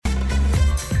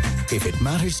If it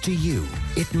matters to you,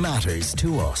 it matters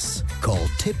to us. Call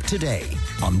Tipp Today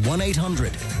on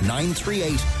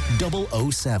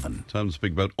 1-800-938-007. Time to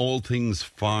speak about all things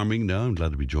farming now. I'm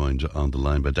glad to be joined on the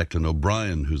line by Declan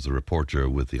O'Brien, who's the reporter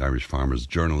with the Irish Farmers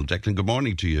Journal. Declan, good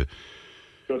morning to you.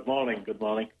 Good morning, good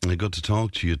morning. Good to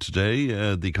talk to you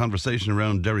today. The conversation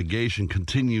around derogation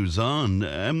continues on.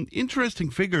 Interesting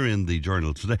figure in the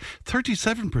Journal today.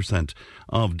 37%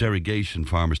 of derogation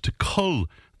farmers to cull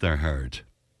their herd.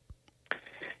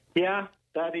 Yeah,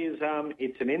 that is.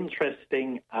 It's an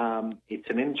interesting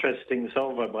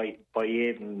survey by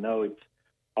Aidan. Now it's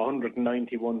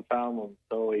 191 farmers,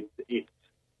 so it's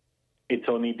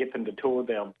only dipping the toe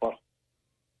there. But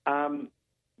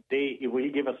it will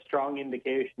give a strong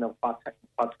indication of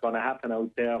what's going to happen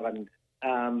out there, and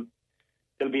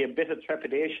there'll be a bit of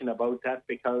trepidation about that,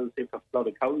 because if a flood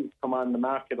of cows come on the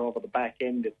market over the back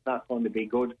end, it's not going to be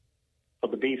good for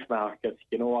the beef market.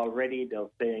 You know, already they're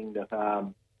saying that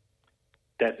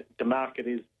that the market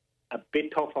is a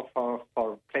bit tougher for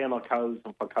plainer cows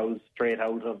and for cows straight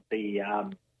out of the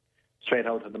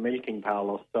milking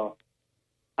parlour. So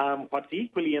what's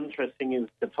equally interesting is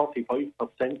that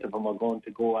 35% of them are going to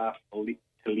go after to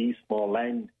lease more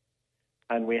land,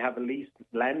 and we have a leased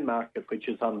land market which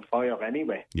is on fire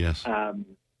anyway. Yes.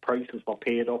 Prices were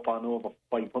paid up on over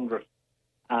 500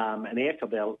 an acre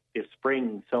there this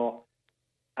spring, so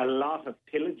a lot of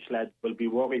tillage lads will be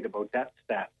worried about that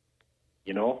stat.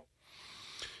 You know?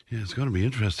 Yeah, it's going to be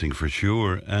interesting for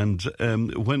sure. And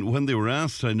when they were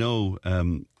asked, I know,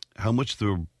 how much they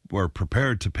were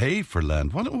prepared to pay for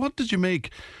land, what did you make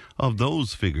of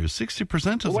those figures?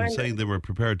 60% of them saying they were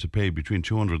prepared to pay between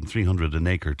 200 and 300 an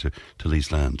acre to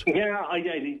lease land. Yeah, I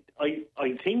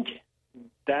think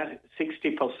that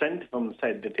 60% of them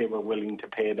said that they were willing to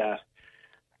pay that.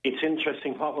 It's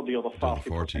interesting, what were the other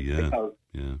 40%?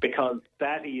 Because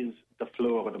that is the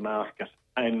floor of the market.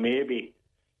 And maybe,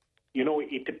 you know,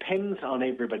 it depends on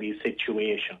everybody's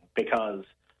situation, because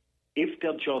if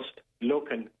they're just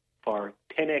looking for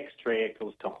 10 extra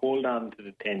acres to hold on to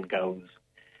the 10 cows,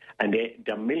 and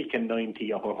they're milking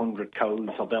 90 or 100 cows,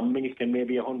 or they're milking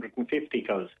maybe 150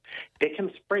 cows, they can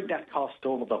spread that cost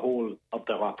over the whole of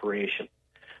their operation.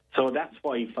 So that's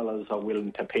why fellas are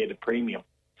willing to pay the premium.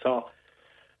 So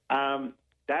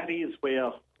that is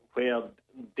where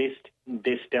this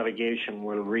derogation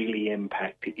will really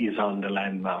impact, is on the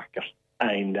land market,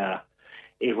 and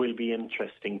it will be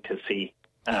interesting to see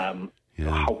how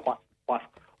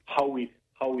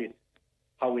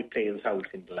it plays out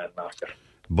in the land market.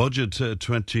 Budget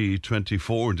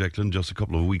 2024, Declan, just a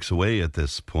couple of weeks away at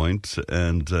this point,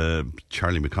 and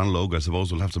Charlie McConalogue, I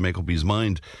suppose, will have to make up his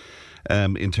mind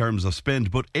in terms of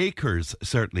spend, but acres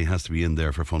certainly has to be in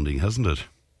there for funding, hasn't it?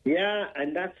 Yeah,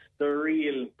 and that's the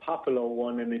real popular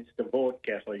one, and it's the vote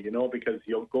getter, you know, because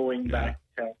you're going back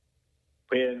to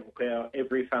where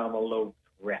every farmer loves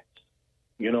reps.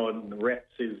 You know, and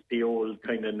reps is the old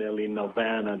kind of nearly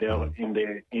nirvana there in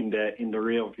the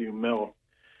rear view mirror.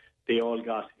 They all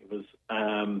got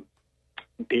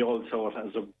they all saw it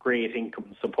as a great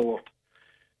income support.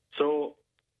 So,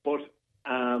 but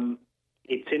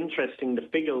it's interesting the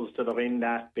figures that are in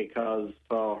that, because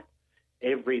for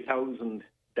every 1,000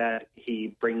 that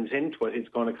he brings into it, it's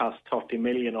going to cost 30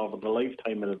 million over the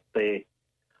lifetime of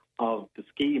the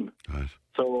scheme. Right.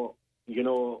 So, you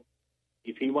know,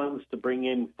 if he wants to bring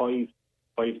in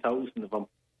 5,000 of them,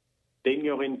 then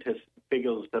you're into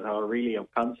figures that are really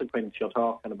of consequence. You're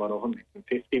talking about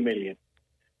 150 million,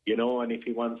 you know. And if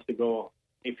he wants to go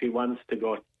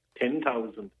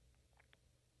 10,000,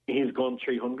 he's gone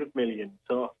 300 million.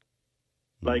 So,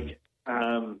 like,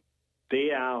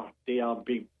 they are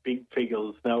big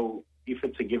figures. Now, if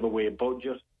it's a giveaway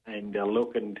budget and they're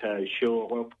looking to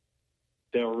shore up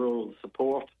their rural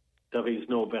support, there is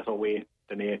no better way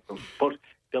than April. But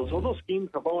there's other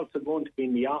schemes that are also going to be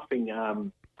in the offing.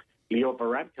 Leo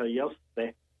Varadkar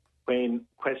yesterday, when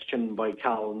questioned by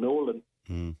Carl Nolan,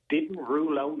 didn't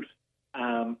rule out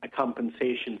a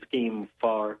compensation scheme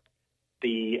for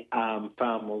the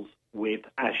farmers with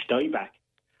ash dieback.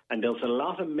 And there's a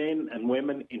lot of men and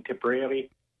women in Tipperary,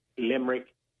 Limerick,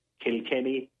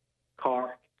 Kilkenny,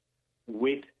 Cork,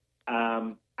 with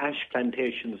ash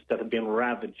plantations that have been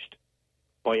ravaged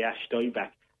by ash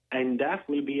dieback. And that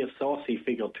will be a saucy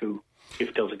figure too,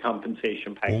 if there's a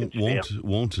compensation package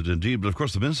won't it indeed? But of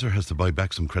course the Minister has to buy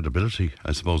back some credibility,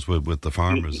 I suppose, with the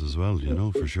farmers as well, you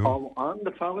know, for sure. On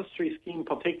the forestry scheme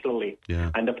particularly.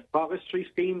 Yeah. And the forestry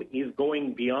scheme is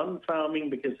going beyond farming,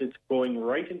 because it's going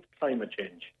right into climate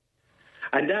change.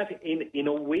 And that, in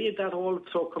a way, that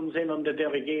also comes in under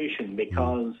derogation,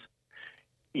 because,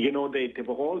 you know, they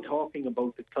were all talking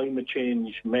about the climate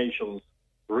change measures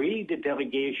really the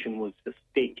derogation was the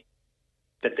stick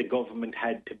that the government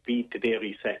had to beat the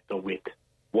dairy sector with,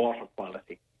 water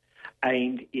quality.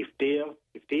 And if they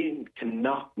can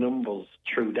knock numbers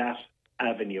through that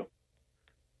avenue,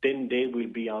 then they will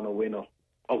be on a winner.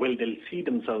 Or well, they'll see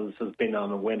themselves as being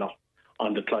on a winner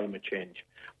on the climate change.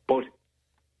 But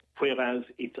whereas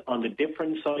it's on the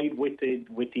different side with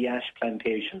the ash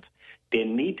plantations, they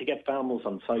need to get farmers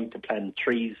on side to plant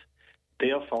trees.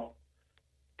 Therefore,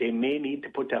 they may need to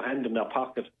put their hand in their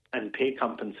pocket and pay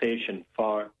compensation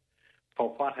for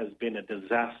what has been a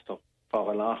disaster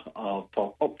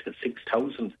for up to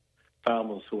 6,000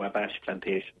 farmers who have ash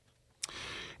plantations.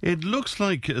 It looks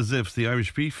like as if the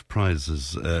Irish beef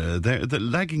prices, they're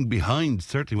lagging behind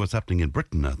certainly what's happening in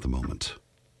Britain at the moment.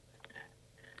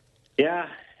 Yeah,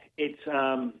 it's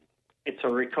a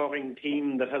recurring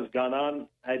theme that has gone on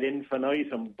ad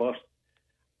infinitum, but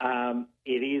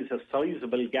it is a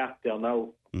sizable gap there now,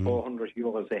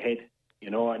 €400 ahead,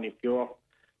 and if you're,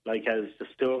 like as the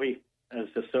story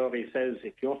says,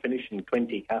 if you're finishing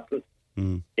 20 cattle,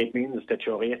 it means that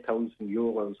you're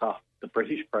 €8,000 off the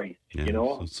British price,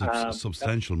 So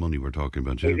substantial money we're talking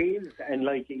about, It is, and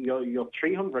like you're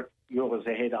 €300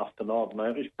 ahead off the Northern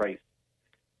Irish price.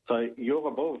 So you're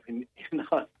above in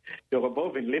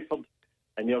Lifford,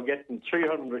 and you're getting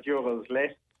 €300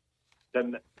 less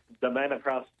than the man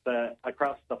across the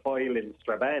foil in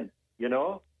Strabane,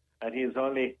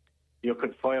 and you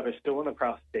could fire a stone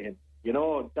across to him.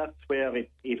 That's where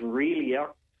it really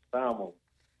irks farmers,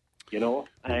 and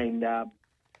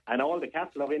all the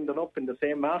cattle are ending up in the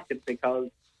same market because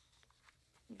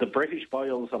the British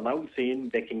boyars are now seeing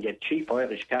they can get cheap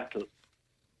Irish cattle,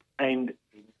 and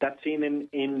that's seen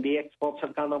in the exports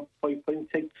have gone up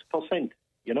 5.6%,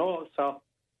 so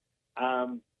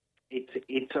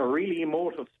it's a really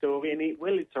emotive story, and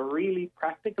it's a really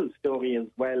practical story as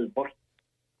well, but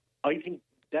I think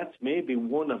that's maybe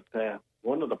one of the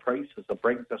prices of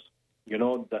Brexit,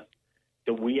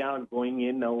 that we are going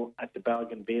in now at the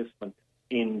bargain basement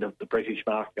in the British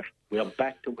market. We are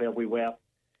back to where we were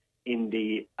in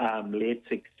the late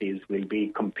 60s. We'll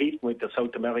be competing with the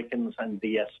South Americans and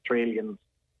the Australians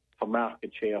for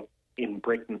market share in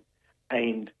Britain.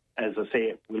 And as I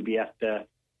say, we'll be at the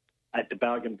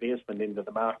bargain basement into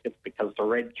the market because the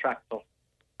red tractor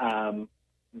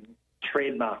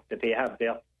trademark that they have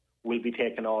there will be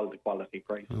taking all the quality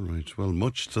price. All right. Well,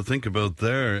 much to think about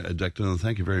there, Declan.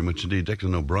 Thank you very much indeed.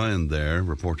 Declan O'Brien there,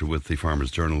 reporter with the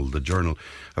Farmers Journal. The Journal,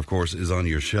 of course, is on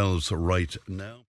your shelves right now.